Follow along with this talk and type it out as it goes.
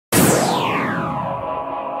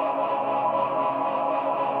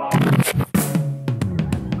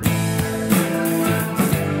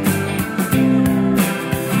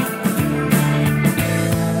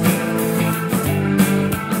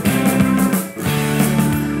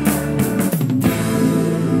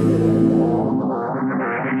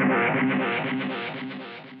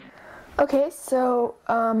Okay, so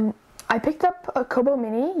I picked up a Kobo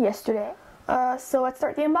Mini yesterday. So let's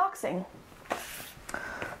start the unboxing.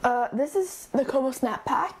 This is the Kobo Snap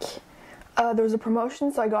Pack. There was a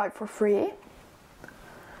promotion, so I got it for free.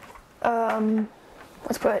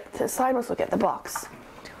 Let's put it to the side. Let's look at the box.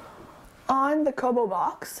 On the Kobo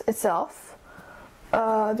box itself,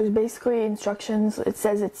 there's basically instructions. It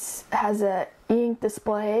says it has a e-ink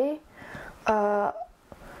display,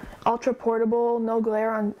 ultra portable, no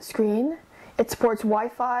glare on screen. It supports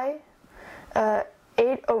Wi-Fi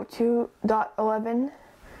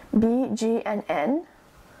 802.11b, G, and N.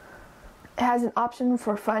 It has an option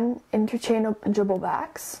for fun interchangeable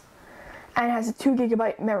backs, and it has a 2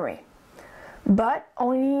 GB memory. But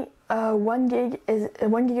only 1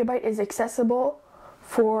 gigabyte is accessible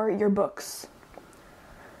for your books.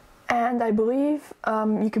 And I believe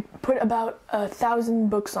you could put about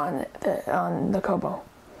 1,000 books on the Kobo.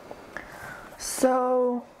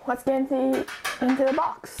 So let's get into the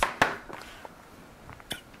box.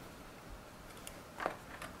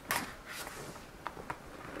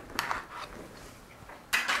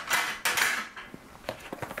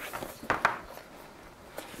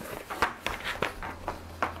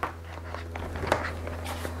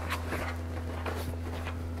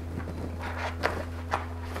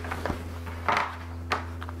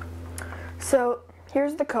 So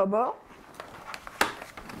here's the Kobo.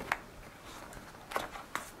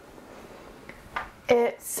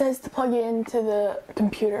 It says to plug it into the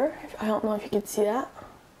computer. I don't know if you can see that.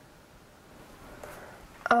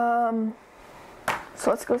 So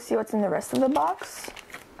let's go see what's in the rest of the box.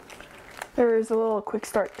 There's a little quick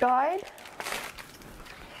start guide.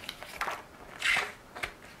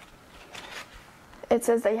 It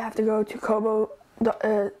says that you have to go to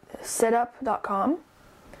kobosetup.com,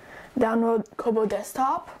 download Kobo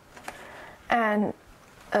Desktop, and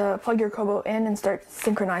plug your Kobo in and start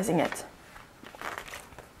synchronizing it.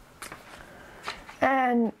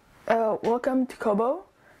 And welcome to Kobo.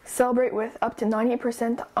 Celebrate with up to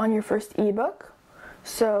 98% on your first ebook.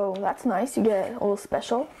 So that's nice. You get a little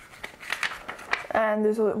special. And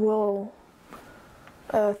there's a little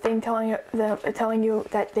thing telling you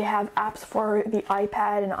that they have apps for the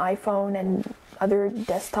iPad and iPhone and other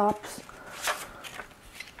desktops.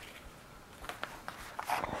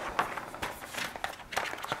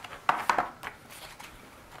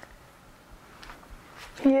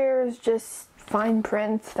 Here's just fine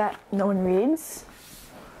print that no one reads.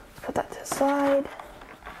 Put that to the side.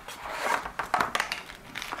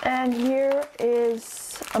 And here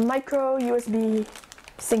is a micro USB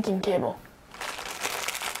syncing cable.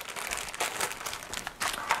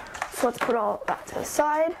 So let's put all that to the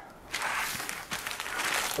side.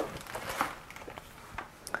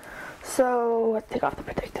 So let's take off the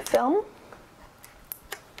protective film.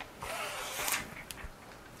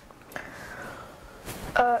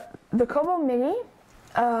 The Kobo Mini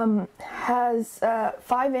has a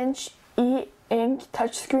 5-inch e-ink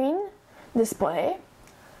touchscreen display. It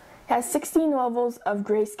has 16 levels of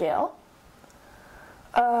grayscale.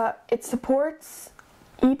 It supports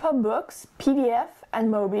EPUB books, PDF, and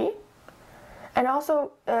MOBI, and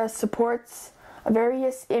also supports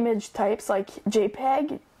various image types like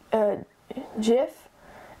JPEG, GIF,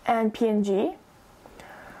 and PNG.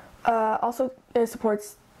 Also, it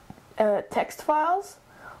supports text files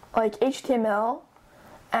like HTML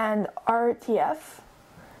and RTF,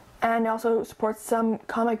 and also supports some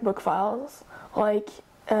comic book files like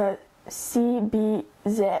CBZ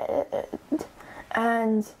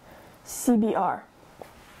and CBR.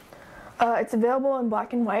 It's available in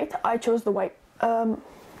black and white. I chose the white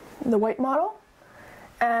model.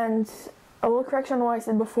 And a little correction on what I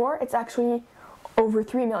said before, it's actually over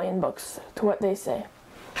 3 million books to what they say.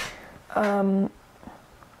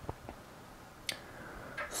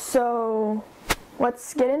 So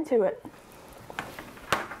let's get into it.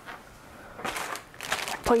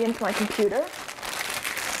 Plug it into my computer.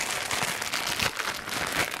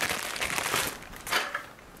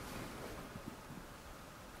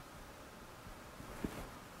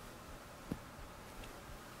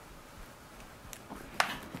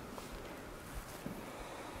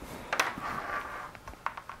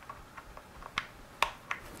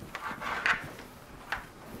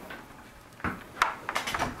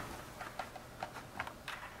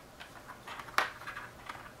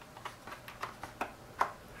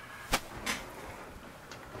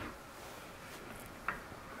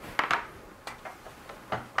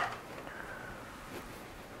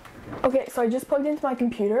 Okay, so I just plugged into my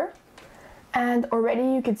computer, and already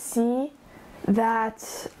you could see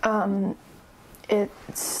that it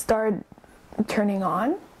started turning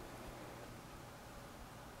on.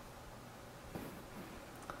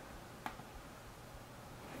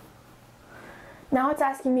 Now it's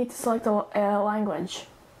asking me to select a language.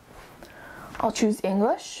 I'll choose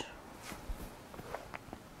English.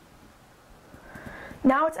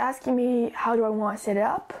 Now it's asking me how do I want to set it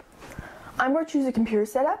up. I'm going to choose a computer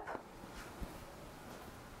setup.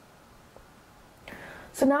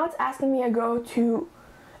 So now it's asking me to go to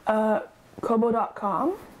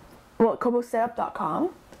kobo.com, well, kobosetup.com.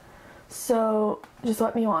 So just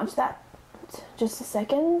let me launch that. Just a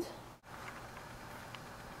second.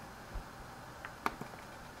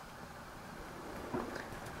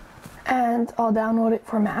 And I'll download it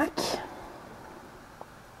for Mac.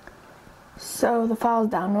 So the file is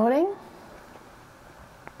downloading.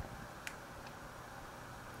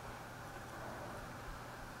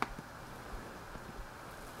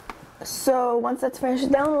 So once that's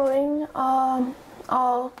finished downloading,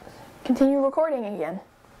 I'll continue recording again.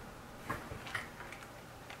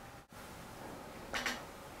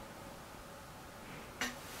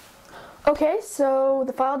 Okay, so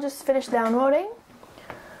the file just finished downloading.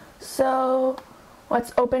 So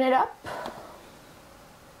let's open it up.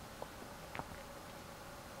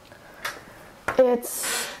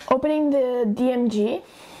 It's opening the DMG,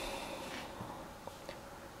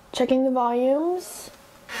 checking the volumes,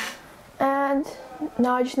 and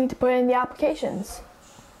now I just need to put in the applications.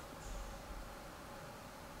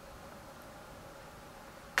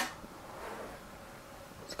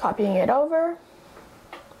 Just copying it over.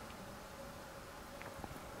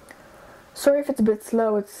 Sorry if it's a bit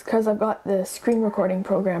slow, it's because I've got the screen recording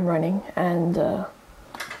program running and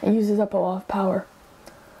it uses up a lot of power.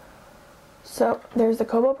 So there's the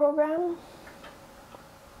Kobo program.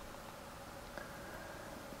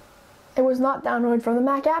 It was not downloaded from the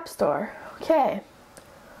Mac App Store. Okay.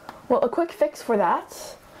 Well, a quick fix for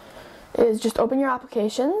that is just open your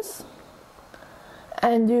applications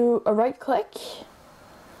and do a right click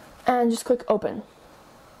and just click open.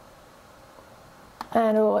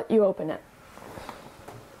 And it'll let you open it.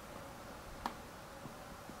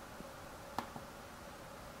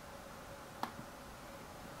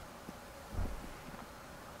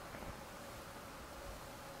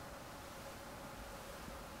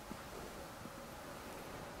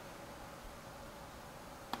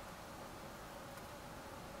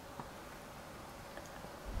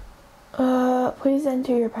 Please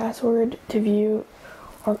enter your password to view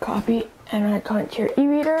or copy and add content to your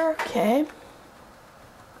e-reader. Okay.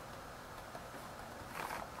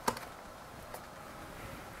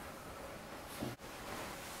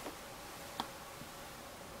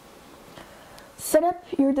 Set up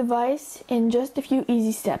your device in just a few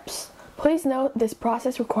easy steps. Please note this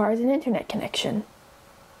process requires an internet connection.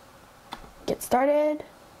 Get started.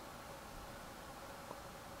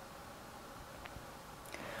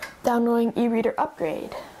 Downloading e-reader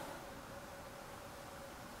upgrade.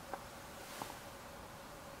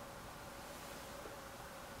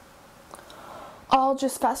 I'll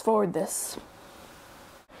just fast forward this.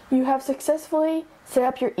 You have successfully set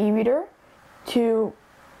up your e-reader to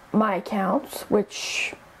my account,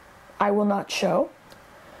 which I will not show.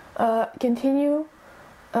 Continue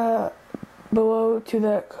below to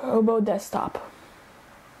the Kobo desktop.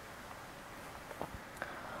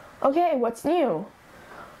 Okay, what's new?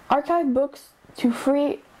 Archive books to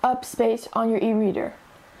free up space on your e-reader.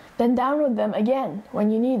 Then download them again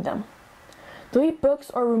when you need them. Delete books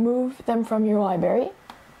or remove them from your library.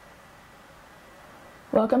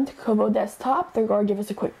 Welcome to Kobo Desktop. They're going to give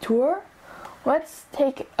us a quick tour. Let's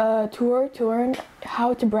take a tour to learn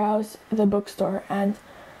how to browse the bookstore and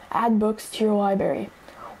add books to your library.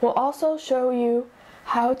 We'll also show you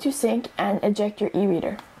how to sync and eject your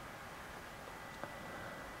e-reader.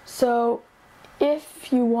 So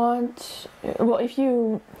if you want, well, if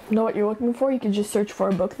you know what you're looking for, you can just search for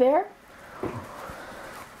a book there.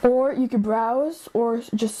 Or you could browse or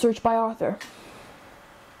just search by author.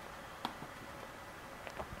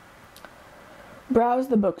 Browse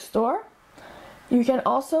the bookstore. You can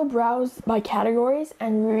also browse by categories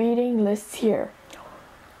and reading lists here.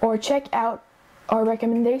 Or check out our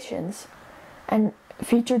recommendations and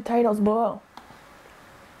featured titles below.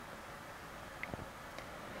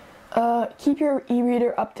 Keep your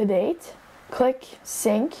e-reader up to date. Click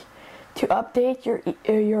Sync to update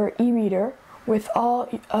your e-reader with all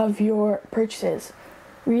of your purchases,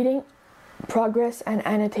 reading, progress, and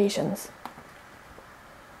annotations.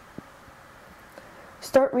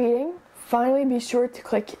 Start reading. Finally, be sure to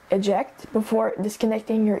click Eject before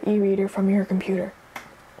disconnecting your e-reader from your computer.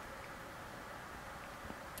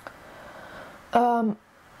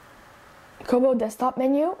 Kobo desktop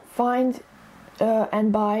menu, find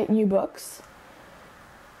and buy new books.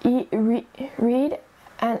 Read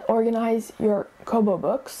and organize your Kobo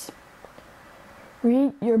books.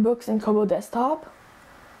 Read your books in Kobo Desktop.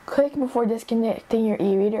 Click before disconnecting your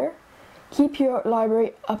e-reader. Keep your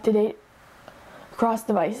library up to date across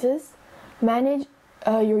devices. Manage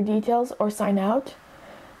your details or sign out.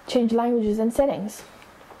 Change languages and settings.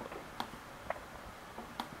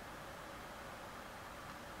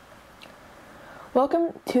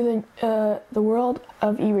 Welcome to the world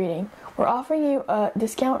of e-reading. We're offering you a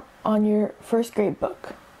discount on your first grade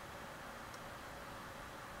book.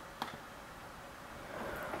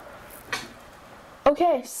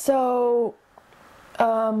 Okay, so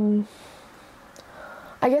I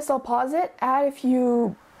guess I'll pause it, add a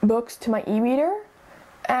few books to my e-reader,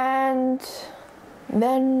 and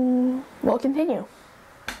then we'll continue.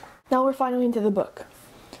 Now we're finally into the book.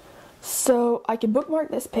 So I could bookmark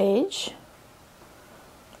this page,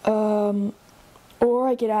 or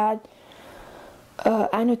I could add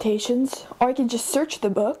annotations, or I could just search the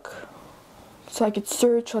book. So I could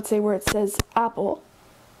search, let's say, where it says apple.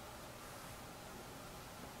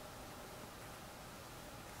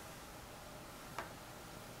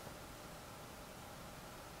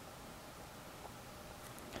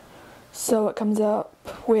 So it comes up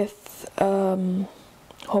with a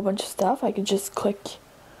whole bunch of stuff. I could just click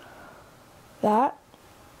that,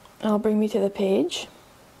 and it'll bring me to the page.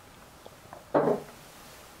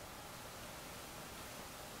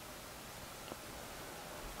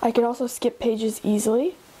 I could also skip pages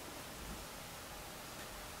easily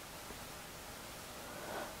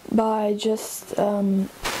by just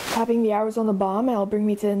tapping the arrows on the bottom, and it'll bring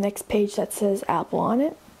me to the next page that says apple on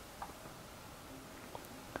it.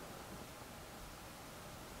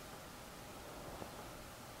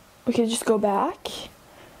 We could just go back,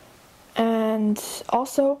 and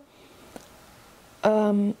also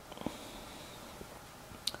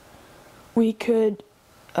we could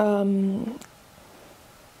find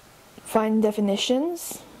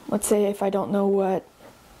definitions. Let's say if I don't know what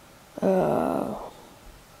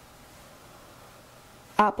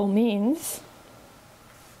apple means,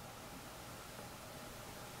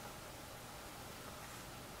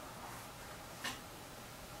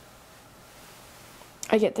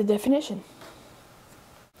 I get the definition.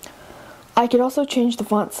 I could also change the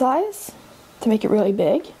font size to make it really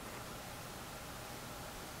big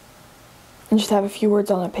and just have a few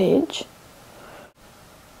words on a page.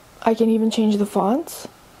 I can even change the fonts,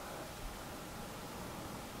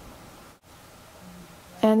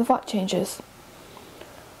 and the font changes.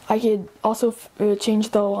 I could also change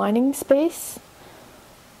the aligning space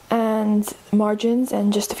and margins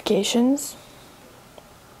and justifications.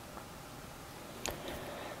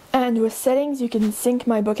 And with settings, you can sync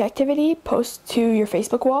my book activity, post to your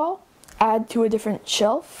Facebook wall, add to a different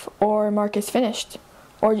shelf, or mark as finished,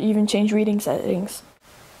 or even change reading settings.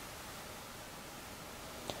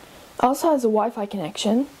 It also has a Wi-Fi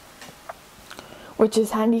connection, which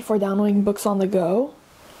is handy for downloading books on the go,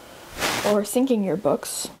 or syncing your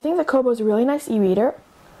books. I think the Kobo is a really nice e-reader,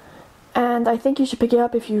 and I think you should pick it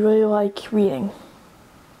up if you really like reading.